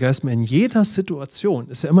der Heilige Geist mir in jeder Situation,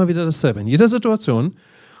 ist ja immer wieder dasselbe, in jeder Situation,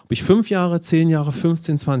 ob ich 5 Jahre, 10 Jahre,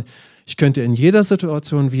 15, 20, ich könnte in jeder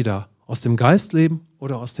Situation wieder aus dem Geist leben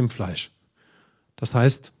oder aus dem Fleisch. Das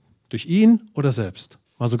heißt, durch ihn oder selbst.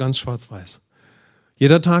 Mal so ganz schwarz-weiß.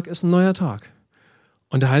 Jeder Tag ist ein neuer Tag.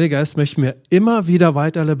 Und der Heilige Geist möchte mir immer wieder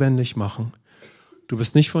weiter lebendig machen. Du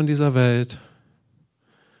bist nicht von dieser Welt.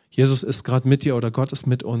 Jesus ist gerade mit dir oder Gott ist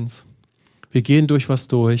mit uns. Wir gehen durch was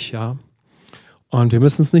durch, ja. Und wir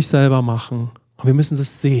müssen es nicht selber machen. Und wir müssen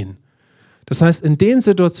es sehen. Das heißt, in den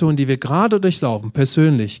Situationen, die wir gerade durchlaufen,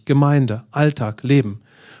 persönlich, Gemeinde, Alltag, Leben,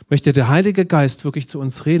 möchte der Heilige Geist wirklich zu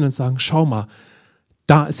uns reden und sagen, schau mal,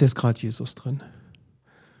 da ist jetzt gerade Jesus drin.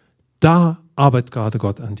 Da arbeitet gerade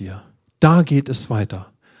Gott an dir. Da geht es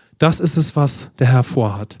weiter. Das ist es, was der Herr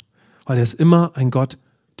vorhat. Weil er ist immer ein Gott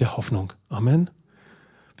der Hoffnung. Amen.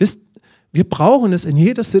 Wisst, wir brauchen es in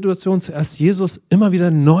jeder Situation zuerst Jesus immer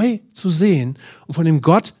wieder neu zu sehen und von dem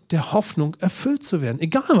Gott der Hoffnung erfüllt zu werden.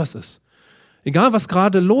 Egal was ist. Egal was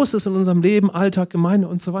gerade los ist in unserem Leben, Alltag, Gemeinde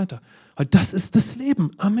und so weiter. Weil das ist das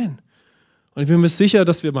Leben. Amen. Und ich bin mir sicher,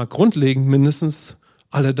 dass wir mal grundlegend mindestens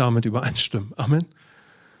alle damit übereinstimmen. Amen.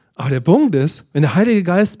 Aber der Punkt ist, wenn der Heilige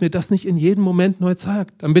Geist mir das nicht in jedem Moment neu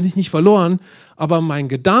zeigt, dann bin ich nicht verloren, aber in meinen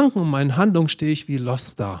Gedanken und meinen Handlungen stehe ich wie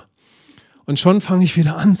lost da. Und schon fange ich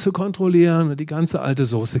wieder an zu kontrollieren und die ganze alte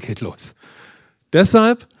Soße geht los.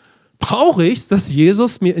 Deshalb brauche ich es, dass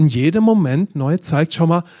Jesus mir in jedem Moment neu zeigt, schau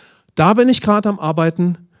mal, da bin ich gerade am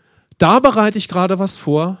Arbeiten, da bereite ich gerade was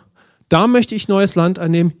vor, da möchte ich neues Land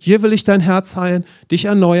einnehmen, hier will ich dein Herz heilen, dich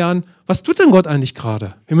erneuern. Was tut denn Gott eigentlich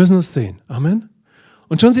gerade? Wir müssen es sehen. Amen.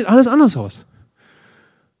 Und schon sieht alles anders aus.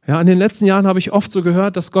 Ja, in den letzten Jahren habe ich oft so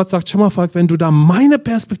gehört, dass Gott sagt, schau mal, Falk, wenn du da meine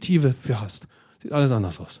Perspektive für hast, sieht alles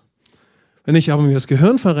anders aus. Wenn ich aber mir das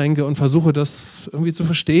Gehirn verrenke und versuche, das irgendwie zu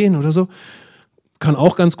verstehen oder so, kann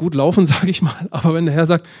auch ganz gut laufen, sage ich mal. Aber wenn der Herr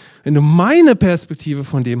sagt, wenn du meine Perspektive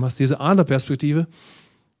von dem hast, diese Adlerperspektive,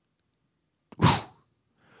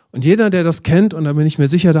 und jeder, der das kennt, und da bin ich mir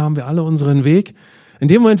sicher, da haben wir alle unseren Weg, in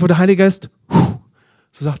dem Moment, wo der Heilige Geist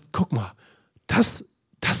so sagt, guck mal, das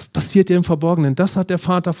passiert dir im Verborgenen, das hat der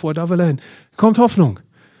Vater vor, da will er hin. Kommt Hoffnung,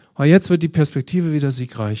 weil jetzt wird die Perspektive wieder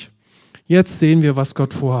siegreich. Jetzt sehen wir, was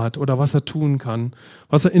Gott vorhat oder was er tun kann,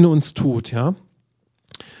 was er in uns tut. Ja?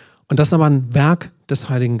 Und das ist aber ein Werk des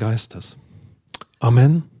Heiligen Geistes.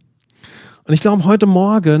 Amen. Und ich glaube, heute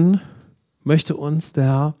Morgen möchte uns der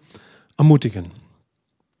Herr ermutigen,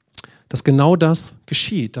 dass genau das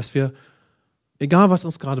geschieht, dass wir, egal was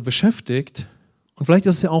uns gerade beschäftigt, und vielleicht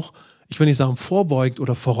ist es ja auch, ich will nicht sagen vorbeugend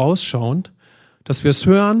oder vorausschauend, dass wir es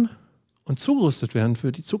hören und zugerüstet werden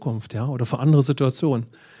für die Zukunft, ja, oder für andere Situationen.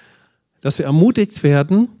 Dass wir ermutigt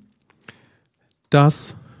werden,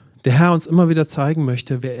 dass der Herr uns immer wieder zeigen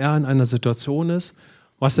möchte, wer er in einer Situation ist,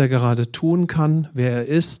 was er gerade tun kann, wer er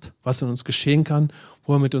ist, was in uns geschehen kann,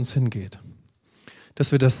 wo er mit uns hingeht.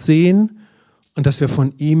 Dass wir das sehen und dass wir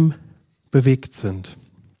von ihm bewegt sind.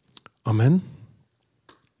 Amen.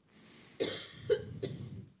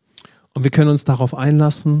 Und wir können uns darauf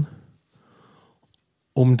einlassen,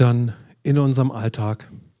 um dann in unserem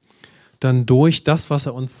Alltag dann durch das, was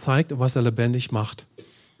er uns zeigt und was er lebendig macht,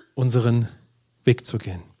 unseren Weg zu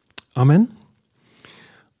gehen. Amen.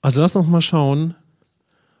 Also lass uns mal schauen,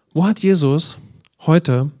 wo hat Jesus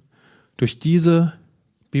heute durch diese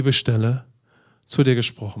Bibelstelle zu dir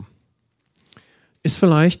gesprochen? Ist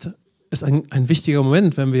ein wichtiger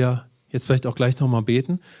Moment, wenn wir jetzt vielleicht auch gleich nochmal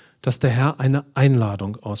beten, dass der Herr eine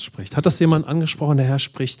Einladung ausspricht. Hat das jemand angesprochen? Der Herr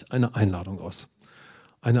spricht eine Einladung aus.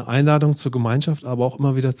 Eine Einladung zur Gemeinschaft, aber auch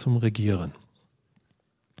immer wieder zum Regieren.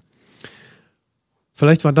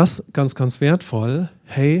 Vielleicht war das ganz, ganz wertvoll.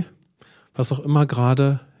 Hey, was auch immer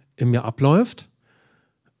gerade in mir abläuft,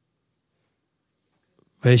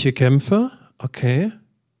 welche Kämpfe, okay.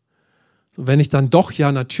 Wenn ich dann doch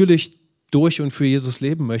ja natürlich durch und für Jesus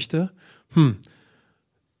leben möchte,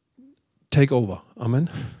 take over. Amen.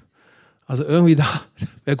 Also irgendwie da,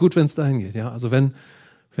 wäre gut, wenn es dahin geht. Ja? Also wenn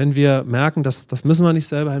wir merken, das müssen wir nicht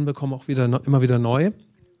selber hinbekommen, auch immer wieder neu,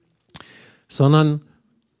 sondern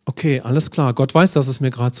okay, alles klar, Gott weiß, dass es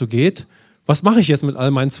mir gerade so geht. Was mache ich jetzt mit all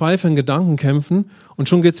meinen Zweifeln, Gedankenkämpfen? Und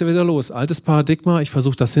schon geht es ja wieder los. Altes Paradigma, ich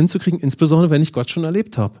versuche das hinzukriegen, insbesondere wenn ich Gott schon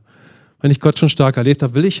erlebt habe. Wenn ich Gott schon stark erlebt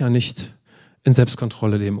habe, will ich ja nicht in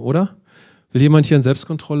Selbstkontrolle leben, oder? Will jemand hier in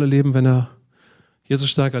Selbstkontrolle leben, wenn er Jesus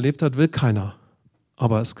stark erlebt hat? Will keiner.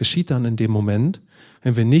 Aber es geschieht dann in dem Moment,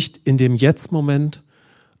 wenn wir nicht in dem Jetzt-Moment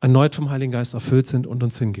erneut vom Heiligen Geist erfüllt sind und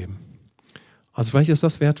uns hingeben. Also vielleicht ist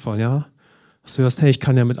das wertvoll, ja? Dass du hörst, hey, ich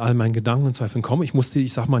kann ja mit all meinen Gedanken und Zweifeln kommen. Ich muss die,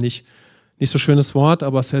 ich sag mal nicht so schönes Wort,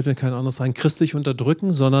 aber es fällt mir kein anderes ein, christlich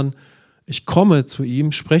unterdrücken, sondern ich komme zu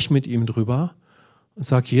ihm, spreche mit ihm drüber und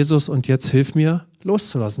sage, Jesus, und jetzt hilf mir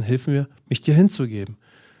loszulassen, hilf mir, mich dir hinzugeben.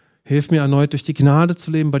 Hilf mir erneut durch die Gnade zu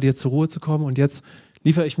leben, bei dir zur Ruhe zu kommen und jetzt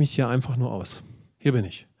liefere ich mich dir einfach nur aus. Hier bin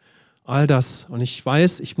ich. All das. Und ich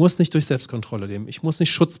weiß, ich muss nicht durch Selbstkontrolle leben. Ich muss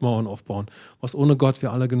nicht Schutzmauern aufbauen, was ohne Gott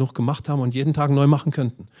wir alle genug gemacht haben und jeden Tag neu machen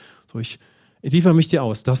könnten. So, ich liefere mich dir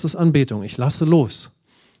aus. Das ist Anbetung. Ich lasse los.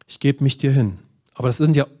 Ich gebe mich dir hin. Aber das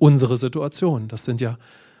sind ja unsere Situationen. Das sind ja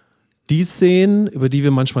die Szenen, über die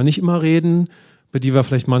wir manchmal nicht immer reden, über die wir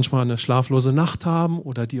vielleicht manchmal eine schlaflose Nacht haben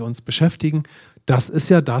oder die uns beschäftigen. Das ist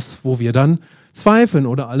ja das, wo wir dann zweifeln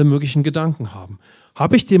oder alle möglichen Gedanken haben.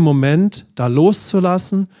 Habe ich den Moment, da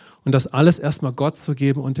loszulassen und das alles erstmal Gott zu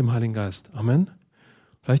geben und dem Heiligen Geist. Amen.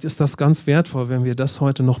 Vielleicht ist das ganz wertvoll, wenn wir das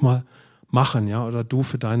heute nochmal machen, ja, oder du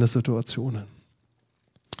für deine Situationen.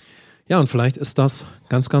 Ja, und vielleicht ist das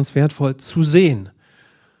ganz, ganz wertvoll zu sehen,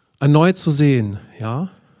 erneut zu sehen, ja,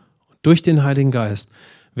 durch den Heiligen Geist.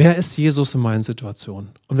 Wer ist Jesus in meinen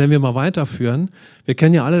Situationen? Und wenn wir mal weiterführen, wir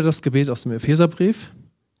kennen ja alle das Gebet aus dem Epheserbrief,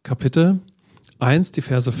 Kapitel 1, die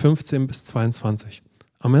Verse 15 bis 22.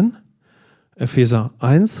 Amen. Epheser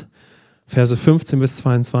 1, Verse 15 bis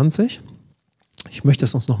 22. Ich möchte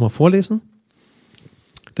es uns nochmal vorlesen.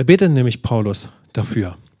 Da betet nämlich Paulus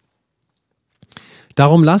dafür.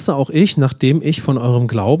 Darum lasse auch ich, nachdem ich von eurem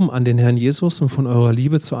Glauben an den Herrn Jesus und von eurer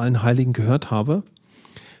Liebe zu allen Heiligen gehört habe,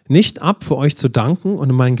 nicht ab, für euch zu danken und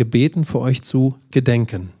in meinen Gebeten für euch zu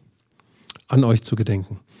gedenken, an euch zu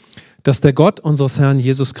gedenken, dass der Gott unseres Herrn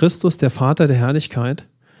Jesus Christus, der Vater der Herrlichkeit,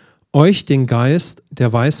 euch den Geist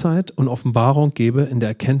der Weisheit und Offenbarung gebe in der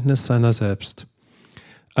Erkenntnis seiner selbst.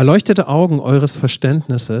 Erleuchtete Augen eures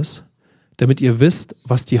Verständnisses, damit ihr wisst,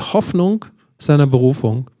 was die Hoffnung seiner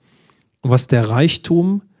Berufung und was der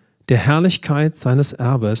Reichtum der Herrlichkeit seines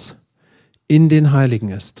Erbes in den Heiligen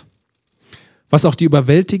ist. Was auch die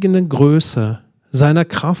überwältigende Größe seiner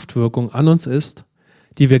Kraftwirkung an uns ist,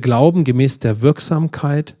 die wir glauben gemäß der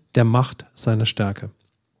Wirksamkeit der Macht seiner Stärke.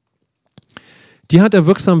 Die hat er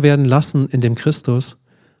wirksam werden lassen in dem Christus,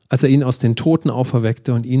 als er ihn aus den Toten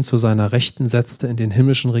auferweckte und ihn zu seiner Rechten setzte in den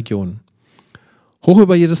himmlischen Regionen. Hoch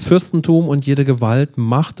über jedes Fürstentum und jede Gewalt,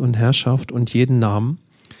 Macht und Herrschaft und jeden Namen,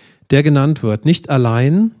 der genannt wird, nicht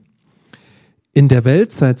allein in der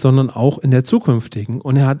Weltzeit, sondern auch in der zukünftigen.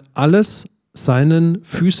 Und er hat alles seinen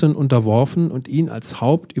Füßen unterworfen und ihn als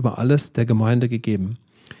Haupt über alles der Gemeinde gegeben,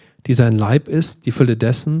 die sein Leib ist, die Fülle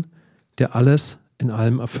dessen, der alles in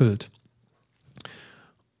allem erfüllt.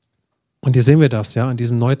 Und hier sehen wir das, ja, in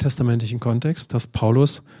diesem neutestamentlichen Kontext, dass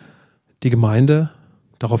Paulus die Gemeinde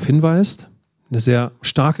darauf hinweist, eine sehr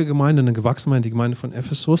starke Gemeinde, eine gewachsene Gemeinde, die Gemeinde von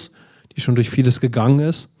Ephesus, die schon durch vieles gegangen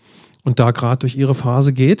ist und da gerade durch ihre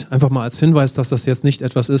Phase geht. Einfach mal als Hinweis, dass das jetzt nicht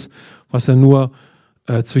etwas ist, was er nur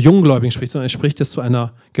zu Junggläubigen spricht, sondern er spricht jetzt zu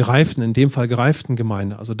einer gereiften, in dem Fall gereiften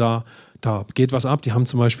Gemeinde. Also da geht was ab. Die haben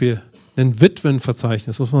zum Beispiel ein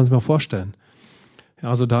Witwenverzeichnis, muss man sich mal vorstellen. Ja,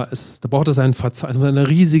 also da braucht es ein Verzeichnis, muss eine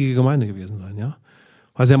riesige Gemeinde gewesen sein, ja.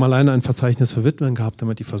 Weil sie haben alleine ein Verzeichnis für Witwen gehabt,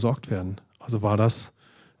 damit die versorgt werden. Also war das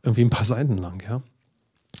irgendwie ein paar Seiten lang, ja.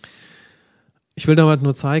 Ich will damit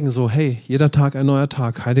nur zeigen, so, hey, jeder Tag ein neuer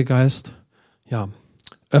Tag, Heiliger Geist, ja,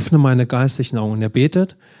 öffne meine geistlichen Augen. Und er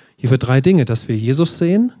betet hier für 3 Dinge, dass wir Jesus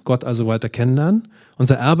sehen, Gott also weiter kennenlernen,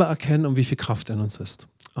 unser Erbe erkennen und wie viel Kraft in uns ist.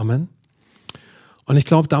 Amen. Und ich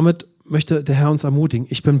glaube, damit möchte der Herr uns ermutigen,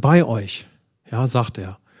 ich bin bei euch, ja, sagt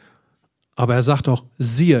er. Aber er sagt auch,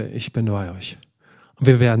 siehe, ich bin bei euch. Und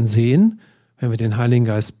wir werden sehen, wenn wir den Heiligen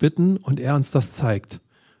Geist bitten und er uns das zeigt.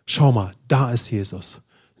 Schau mal, da ist Jesus.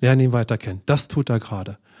 Lerne ihn weiter kennen. Das tut er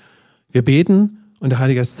gerade. Wir beten und der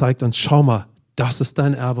Heilige Geist zeigt uns, schau mal, das ist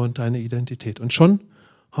dein Erbe und deine Identität. Und schon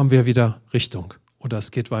haben wir wieder Richtung. Oder es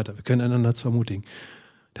geht weiter. Wir können einander zu ermutigen.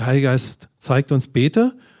 Der Heilige Geist zeigt uns,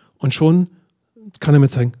 bete und schon kann er mir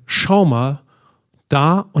zeigen, schau mal,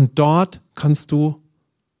 da und dort kannst du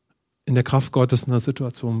in der Kraft Gottes einer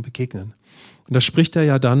Situation begegnen. Und das spricht er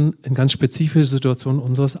ja dann in ganz spezifische Situationen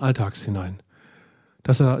unseres Alltags hinein.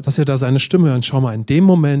 Dass wir da seine Stimme hören, schau mal, in dem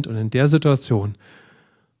Moment und in der Situation,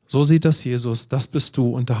 so sieht das Jesus, das bist du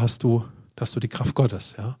und da hast du die Kraft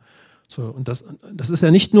Gottes. Ja? So, und das ist ja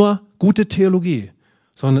nicht nur gute Theologie,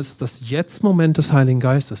 sondern es ist das Jetzt-Moment des Heiligen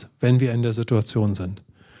Geistes, wenn wir in der Situation sind.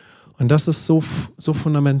 Und das ist so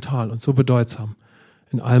fundamental und so bedeutsam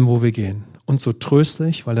in allem, wo wir gehen. Und so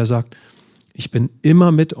tröstlich, weil er sagt, ich bin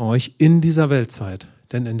immer mit euch in dieser Weltzeit.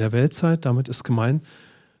 Denn in der Weltzeit, damit ist gemeint,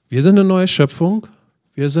 wir sind eine neue Schöpfung,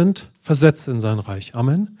 wir sind versetzt in sein Reich.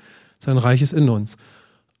 Amen. Sein Reich ist in uns.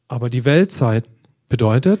 Aber die Weltzeit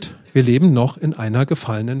bedeutet, wir leben noch in einer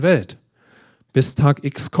gefallenen Welt. Bis Tag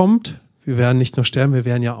X kommt, wir werden nicht nur sterben, wir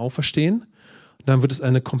werden ja auferstehen. Und dann wird es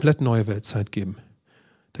eine komplett neue Weltzeit geben.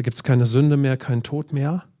 Da gibt es keine Sünde mehr, keinen Tod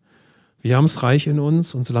mehr. Wir haben das Reich in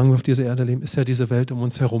uns und solange wir auf dieser Erde leben, ist ja diese Welt um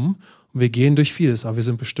uns herum. Und wir gehen durch vieles, aber wir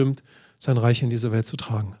sind bestimmt, sein Reich in diese Welt zu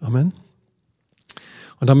tragen. Amen.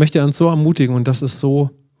 Und da möchte er uns so ermutigen und das ist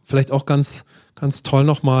so, vielleicht auch ganz, ganz toll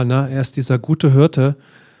nochmal, ne? Er ist dieser gute Hirte,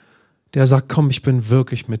 der sagt, komm, ich bin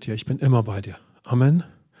wirklich mit dir, ich bin immer bei dir. Amen.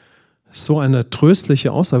 So eine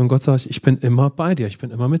tröstliche Aussage. Und Gott sagt, ich bin immer bei dir, ich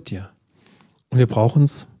bin immer mit dir. Und wir brauchen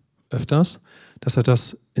es öfters, dass er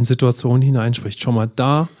das in Situationen hineinspricht. Schau mal,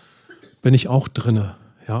 da bin ich auch drinne,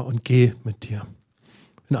 ja, und gehe mit dir.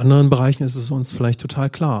 In anderen Bereichen ist es uns vielleicht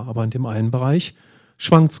total klar, aber in dem einen Bereich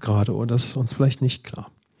schwankt es gerade oder das ist uns vielleicht nicht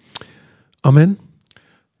klar. Amen.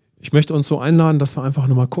 Ich möchte uns so einladen, dass wir einfach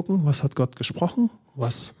nochmal gucken, was hat Gott gesprochen,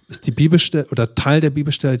 was ist die Bibelstelle oder Teil der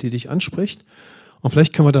Bibelstelle, die dich anspricht. Und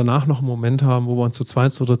vielleicht können wir danach noch einen Moment haben, wo wir uns zu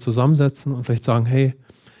zweit oder zusammensetzen und vielleicht sagen, hey,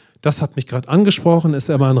 das hat mich gerade angesprochen,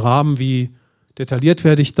 ist aber ein Rahmen, wie detailliert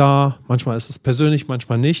werde ich da, manchmal ist es persönlich,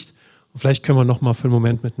 manchmal nicht. Und vielleicht können wir nochmal für einen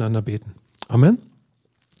Moment miteinander beten. Amen.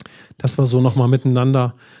 Dass wir so nochmal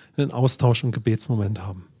miteinander einen Austausch und Gebetsmoment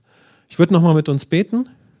haben. Ich würde nochmal mit uns beten.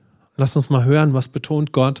 Lasst uns mal hören, was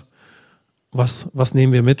betont Gott, was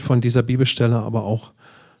nehmen wir mit von dieser Bibelstelle, aber auch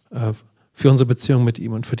für unsere Beziehung mit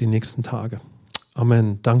ihm und für die nächsten Tage.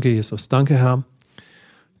 Amen. Danke, Jesus. Danke, Herr,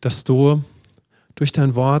 dass du durch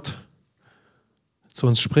dein Wort zu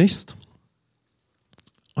uns sprichst.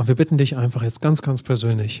 Und wir bitten dich einfach jetzt ganz, ganz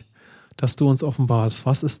persönlich, dass du uns offenbarst,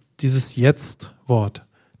 was ist dieses Jetzt-Wort,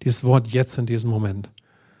 dieses Wort jetzt in diesem Moment.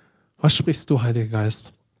 Was sprichst du, Heiliger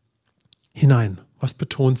Geist, hinein? Was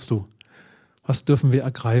betonst du? Was dürfen wir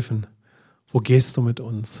ergreifen? Wo gehst du mit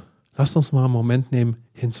uns? Lass uns mal einen Moment nehmen,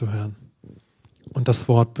 hinzuhören und das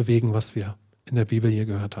Wort bewegen, was wir in der Bibel hier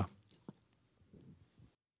gehört haben.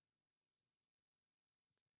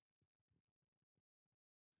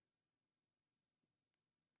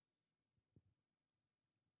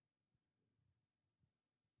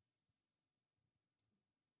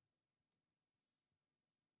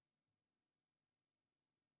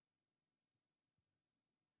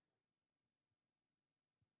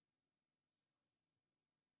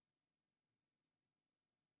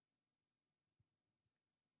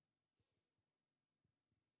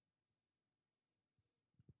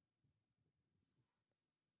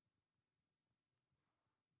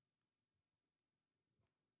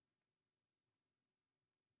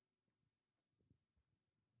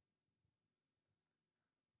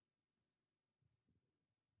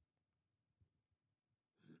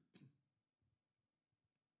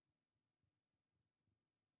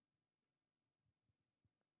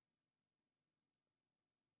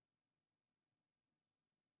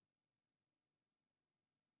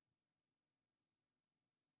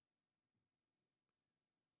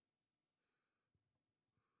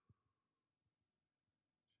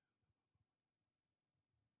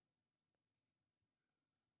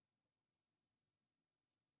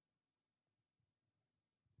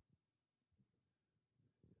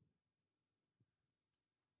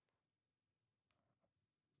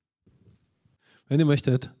 Wenn ihr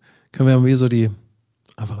möchtet, können wir wie so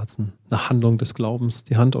einfach als eine Handlung des Glaubens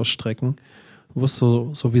die Hand ausstrecken. Du wirst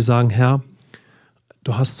so wie sagen, Herr,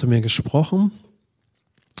 du hast zu mir gesprochen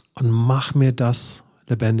und mach mir das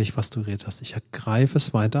lebendig, was du geredet hast. Ich ergreife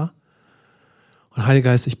es weiter. Und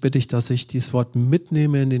Heiliger Geist, ich bitte dich, dass ich dieses Wort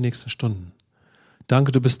mitnehme in die nächsten Stunden.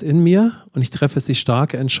 Danke, du bist in mir und ich treffe jetzt die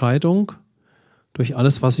starke Entscheidung, durch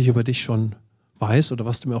alles, was ich über dich schon weiß oder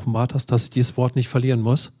was du mir offenbart hast, dass ich dieses Wort nicht verlieren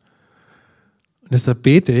muss. Und deshalb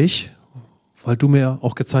bete ich, weil du mir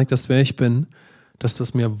auch gezeigt hast, wer ich bin, dass du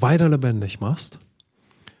es mir weiter lebendig machst.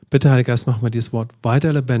 Bitte, Heiliger Geist, mach mir dieses Wort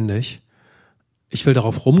weiter lebendig. Ich will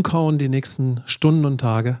darauf rumkauen die nächsten Stunden und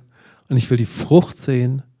Tage und ich will die Frucht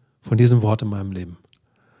sehen von diesem Wort in meinem Leben.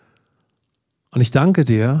 Und ich danke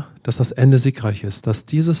dir, dass das Ende siegreich ist, dass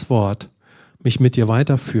dieses Wort mich mit dir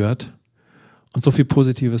weiterführt und so viel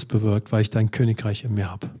Positives bewirkt, weil ich dein Königreich in mir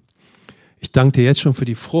habe. Ich danke dir jetzt schon für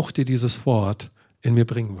die Frucht, die dieses Wort in mir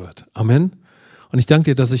bringen wird. Amen. Und ich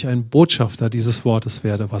danke dir, dass ich ein Botschafter dieses Wortes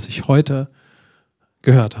werde, was ich heute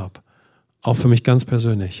gehört habe. Auch für mich ganz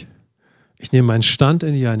persönlich. Ich nehme meinen Stand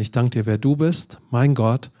in dir ein. Ich danke dir, wer du bist, mein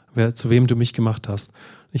Gott, zu wem du mich gemacht hast.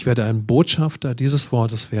 Ich werde ein Botschafter dieses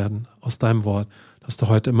Wortes werden, aus deinem Wort, das du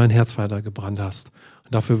heute in mein Herz weitergebrannt hast.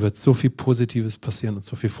 Und dafür wird so viel Positives passieren und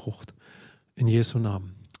so viel Frucht. In Jesu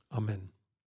Namen. Amen.